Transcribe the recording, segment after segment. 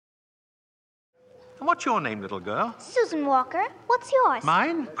And what's your name, little girl? Susan Walker. What's yours?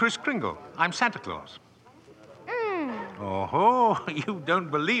 Mine? Chris Kringle. I'm Santa Claus. Oh, you don't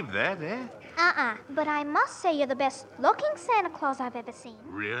believe that, eh? But I must say you're the best-looking Santa Claus I've ever seen.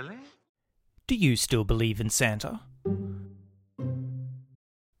 Really? Do you still believe in Santa?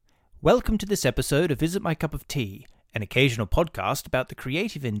 Welcome to this episode of Visit My Cup of Tea, an occasional podcast about the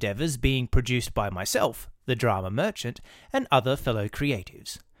creative endeavours being produced by myself, the drama merchant, and other fellow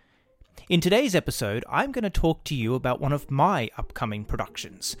creatives. In today's episode, I'm going to talk to you about one of my upcoming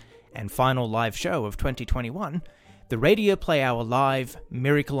productions, and final live show of 2021, the Radioplay Hour Live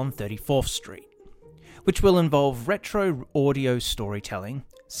Miracle on 34th Street, which will involve retro audio storytelling,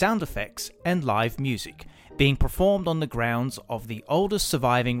 sound effects, and live music, being performed on the grounds of the oldest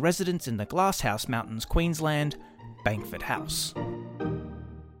surviving residence in the Glasshouse Mountains, Queensland, Bankford House.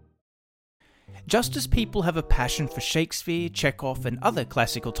 Just as people have a passion for Shakespeare, Chekhov, and other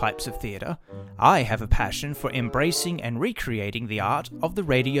classical types of theatre, I have a passion for embracing and recreating the art of the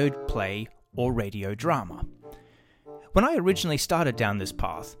radio play or radio drama. When I originally started down this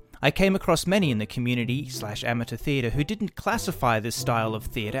path, I came across many in the community/amateur theatre who didn't classify this style of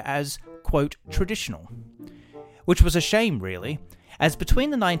theatre as, quote, traditional. Which was a shame, really, as between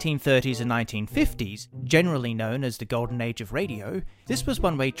the 1930s and 1950s, generally known as the golden age of radio, this was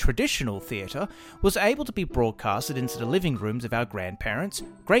one way traditional theatre was able to be broadcasted into the living rooms of our grandparents,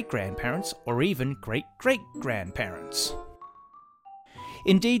 great-grandparents, or even great-great-grandparents.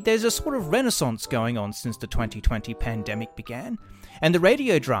 Indeed, there's a sort of renaissance going on since the 2020 pandemic began, and the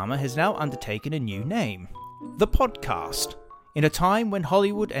radio drama has now undertaken a new name, the podcast, in a time when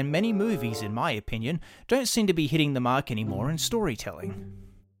Hollywood and many movies, in my opinion, don't seem to be hitting the mark anymore in storytelling.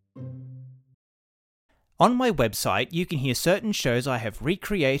 On my website, you can hear certain shows I have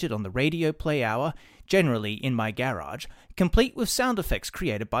recreated on the Radioplay Hour, generally in my garage, complete with sound effects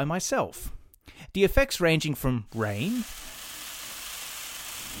created by myself. The effects ranging from rain,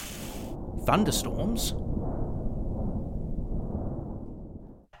 thunderstorms,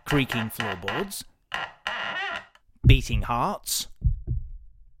 creaking floorboards, beating hearts,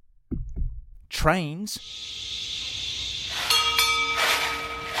 trains,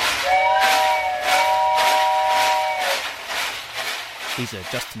 these are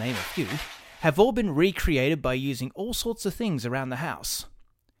just to name a few, have all been recreated by using all sorts of things around the house.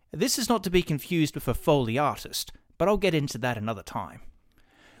 This is not to be confused with a Foley artist, but I'll get into that another time.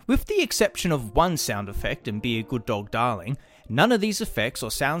 With the exception of one sound effect and Be a Good Dog Darling, none of these effects or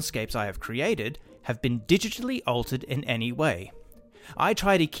soundscapes I have created have been digitally altered in any way. I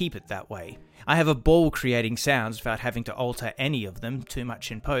try to keep it that way. I have a ball creating sounds without having to alter any of them too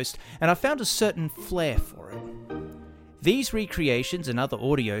much in post, and I found a certain flair for it. These recreations and other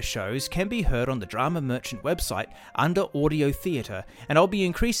audio shows can be heard on the Drama Merchant website under Audio Theatre, and I'll be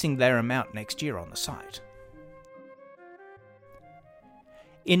increasing their amount next year on the site.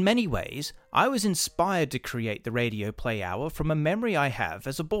 In many ways, I was inspired to create the Radioplay Hour from a memory I have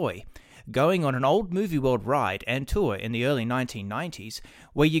as a boy, going on an old Movie World ride and tour in the early 1990s,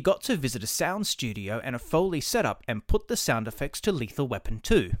 where you got to visit a sound studio and a Foley setup and put the sound effects to Lethal Weapon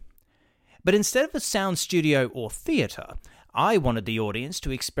 2. But instead of a sound studio or theatre, I wanted the audience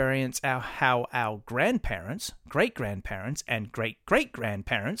to experience how our grandparents, great-grandparents, and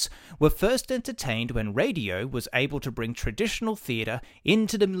great-great-grandparents were first entertained when radio was able to bring traditional theatre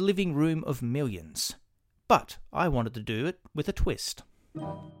into the living room of millions. But I wanted to do it with a twist.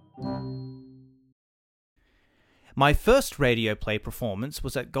 My first radio play performance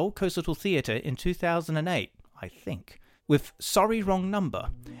was at Gold Coast Little Theatre in 2008, I think, with Sorry Wrong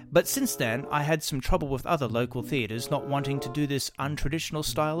Number, but since then I had some trouble with other local theatres not wanting to do this untraditional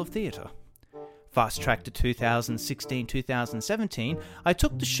style of theatre. Fast track to 2016-2017, I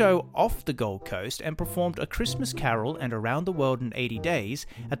took the show off the Gold Coast and performed A Christmas Carol and Around the World in 80 Days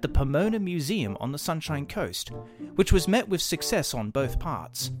at the Pomona Museum on the Sunshine Coast, which was met with success on both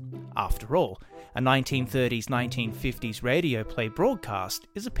parts. After all, a 1930s-1950s radio play broadcast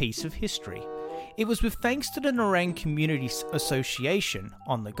is a piece of history. It was with thanks to the Nerang Community Association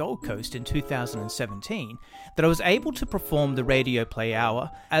on the Gold Coast in 2017 that I was able to perform the Radioplay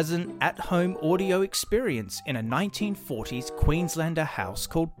Hour as an at-home audio experience in a 1940s Queenslander house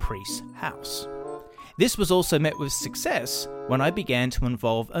called Priest's House. This was also met with success when I began to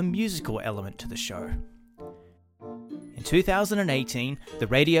involve a musical element to the show. In 2018, the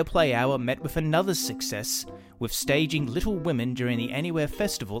Radioplay Hour met with another success with staging Little Women during the Anywhere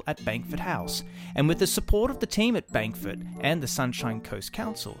Festival at Bankford House, and with the support of the team at Bankford and the Sunshine Coast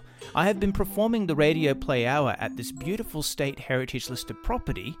Council, I have been performing the Radioplay Hour at this beautiful state heritage listed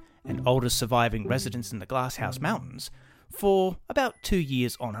property and oldest surviving residence in the Glasshouse Mountains for about 2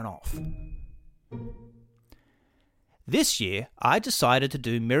 years on and off. This year, I decided to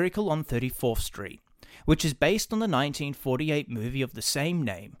do Miracle on 34th Street, which is based on the 1948 movie of the same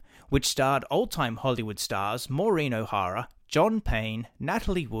name, which starred old-time Hollywood stars Maureen O'Hara, John Payne,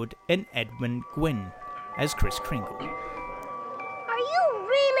 Natalie Wood, and Edwin Gwynn as Kris Kringle. Are you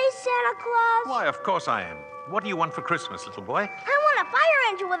really Santa Claus? Why, of course I am. What do you want for Christmas, little boy? I want a fire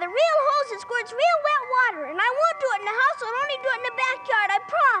engine with a real hose that squirts real wet water, and I won't do it in the house, I'll only do it in the backyard, I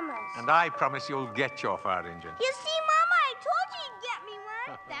promise. And I promise you'll get your fire engine. You see, Mama, I told you you'd get me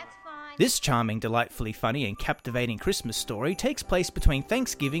one. That's fine. This charming, delightfully funny and captivating Christmas story takes place between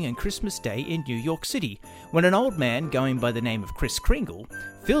Thanksgiving and Christmas Day in New York City, when an old man going by the name of Kris Kringle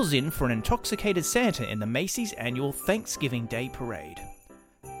fills in for an intoxicated Santa in the Macy's annual Thanksgiving Day Parade.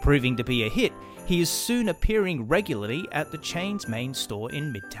 Proving to be a hit, he is soon appearing regularly at the chain's main store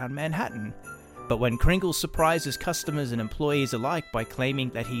in Midtown Manhattan. But when Kringle surprises customers and employees alike by claiming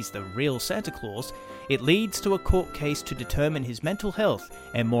that he's the real Santa Claus, it leads to a court case to determine his mental health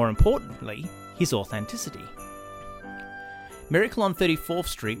and, more importantly, his authenticity. Miracle on 34th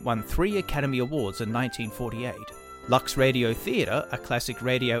Street won 3 Academy Awards in 1948. Lux Radio Theatre, a classic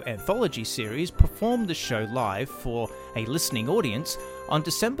radio anthology series, performed the show live for a listening audience on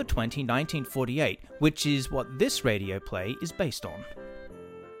December 20, 1948, which is what this radio play is based on.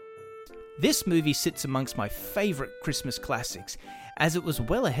 This movie sits amongst my favourite Christmas classics, as it was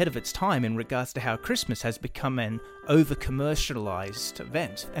well ahead of its time in regards to how Christmas has become an over-commercialised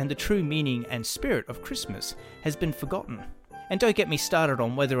event, and the true meaning and spirit of Christmas has been forgotten. And don't get me started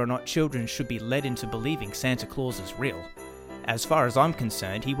on whether or not children should be led into believing Santa Claus is real. As far as I'm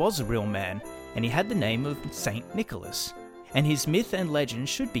concerned, he was a real man, and he had the name of Saint Nicholas. And his myth and legend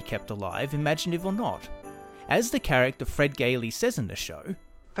should be kept alive, imaginative or not. As the character Fred Gailey says in the show,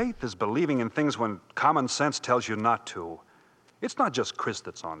 faith is believing in things when common sense tells you not to. It's not just Kris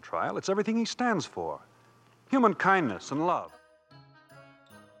that's on trial, it's everything he stands for. Human kindness and love.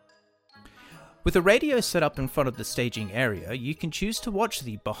 With a radio set up in front of the staging area, you can choose to watch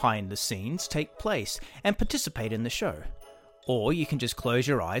the behind-the-scenes take place and participate in the show. Or you can just close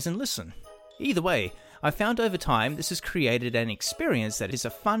your eyes and listen. Either way, I found over time this has created an experience that is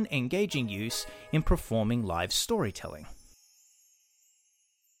a fun, engaging use in performing live storytelling.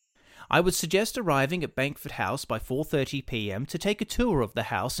 I would suggest arriving at Bankford House by 4:30 p.m. to take a tour of the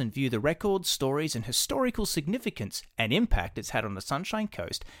house and view the records, stories, and historical significance and impact it's had on the Sunshine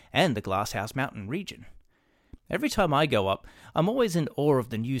Coast and the Glasshouse Mountain region. Every time I go up, I'm always in awe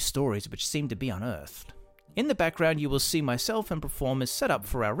of the new stories which seem to be unearthed. In the background, you will see myself and performers set up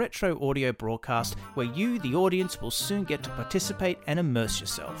for our retro audio broadcast, where you, the audience, will soon get to participate and immerse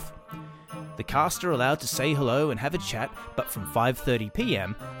yourself. The cast are allowed to say hello and have a chat, but from 5:30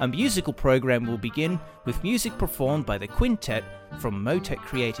 p.m, a musical program will begin with music performed by the quintet from Motet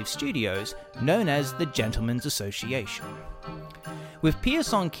Creative Studios, known as the Gentlemen's Association. With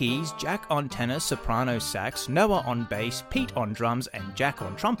Pierce on keys, Jack on tenor, soprano sax, Noah on bass, Pete on drums, and Jack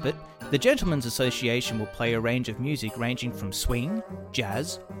on trumpet, the Gentlemen's Association will play a range of music ranging from swing,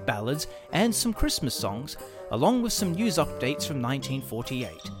 jazz, ballads, and some Christmas songs, along with some news updates from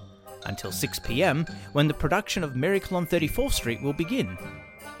 1948. Until 6 p.m, when the production of Miracle on 34th Street will begin.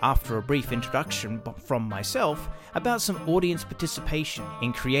 After a brief introduction from myself about some audience participation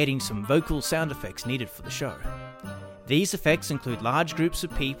in creating some vocal sound effects needed for the show. These effects include large groups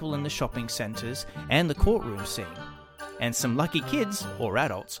of people in the shopping centres and the courtroom scene. And some lucky kids, or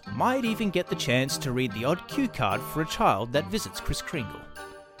adults, might even get the chance to read the odd cue card for a child that visits Kris Kringle.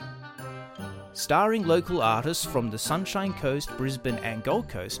 Starring local artists from the Sunshine Coast, Brisbane and Gold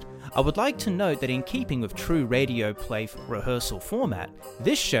Coast, I would like to note that in keeping with true radio play rehearsal format,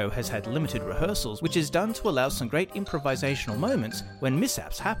 this show has had limited rehearsals, which is done to allow some great improvisational moments when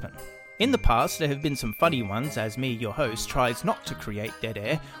mishaps happen. In the past, there have been some funny ones as me, your host, tries not to create dead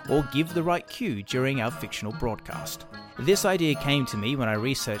air or give the right cue during our fictional broadcast. This idea came to me when I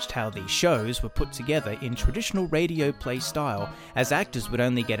researched how these shows were put together in traditional radio play style, as actors would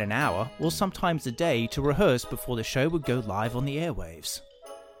only get an hour or sometimes a day to rehearse before the show would go live on the airwaves.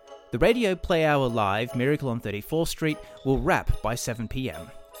 The Radio Play Hour Live Miracle on 34th Street will wrap by 7 p.m,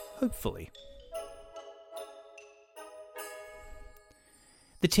 hopefully.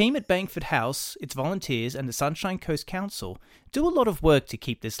 The team at Bankford House, its volunteers and the Sunshine Coast Council do a lot of work to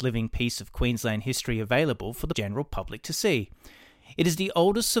keep this living piece of Queensland history available for the general public to see. It is the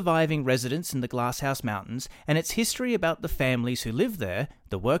oldest surviving residence in the Glasshouse Mountains, and its history about the families who live there,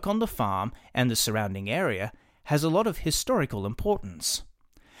 the work on the farm, and the surrounding area has a lot of historical importance.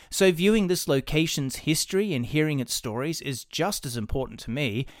 So viewing this location's history and hearing its stories is just as important to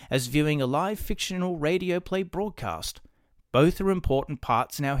me as viewing a live fictional radio play broadcast. Both are important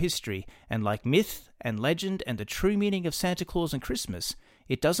parts in our history, and like myth and legend and the true meaning of Santa Claus and Christmas,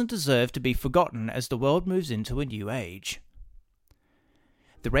 it doesn't deserve to be forgotten as the world moves into a new age.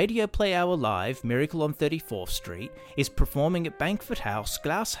 The Radioplay Hour Live, Miracle on 34th Street, is performing at Banquet House,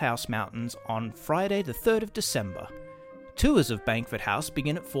 Glasshouse Mountains on Friday the 3rd of December. Tours of Banquet House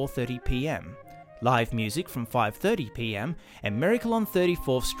begin at 4:30 p.m. Live music from 5:30 p.m. and Miracle on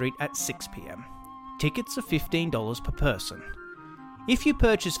 34th Street at 6 p.m. Tickets are $15 per person. If you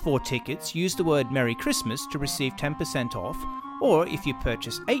purchase 4 tickets, use the word Merry Christmas to receive 10% off, or if you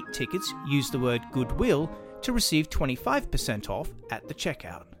purchase 8 tickets, use the word Goodwill to receive 25% off at the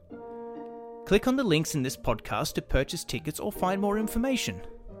checkout. Click on the links in this podcast to purchase tickets or find more information.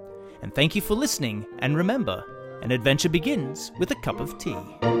 And thank you for listening, and remember, an adventure begins with a cup of tea.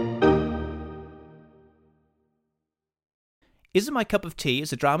 Isn't My Cup of Tea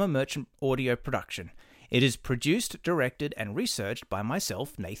is a Drama Merchant audio production. It is produced, directed, and researched by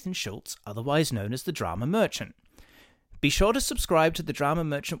myself, Nathan Schultz, otherwise known as the Drama Merchant. Be sure to subscribe to the Drama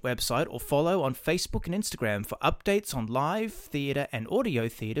Merchant website or follow on Facebook and Instagram for updates on live theatre and audio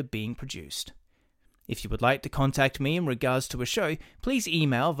theatre being produced. If you would like to contact me in regards to a show, please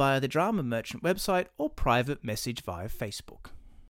email via the Drama Merchant website or private message via Facebook.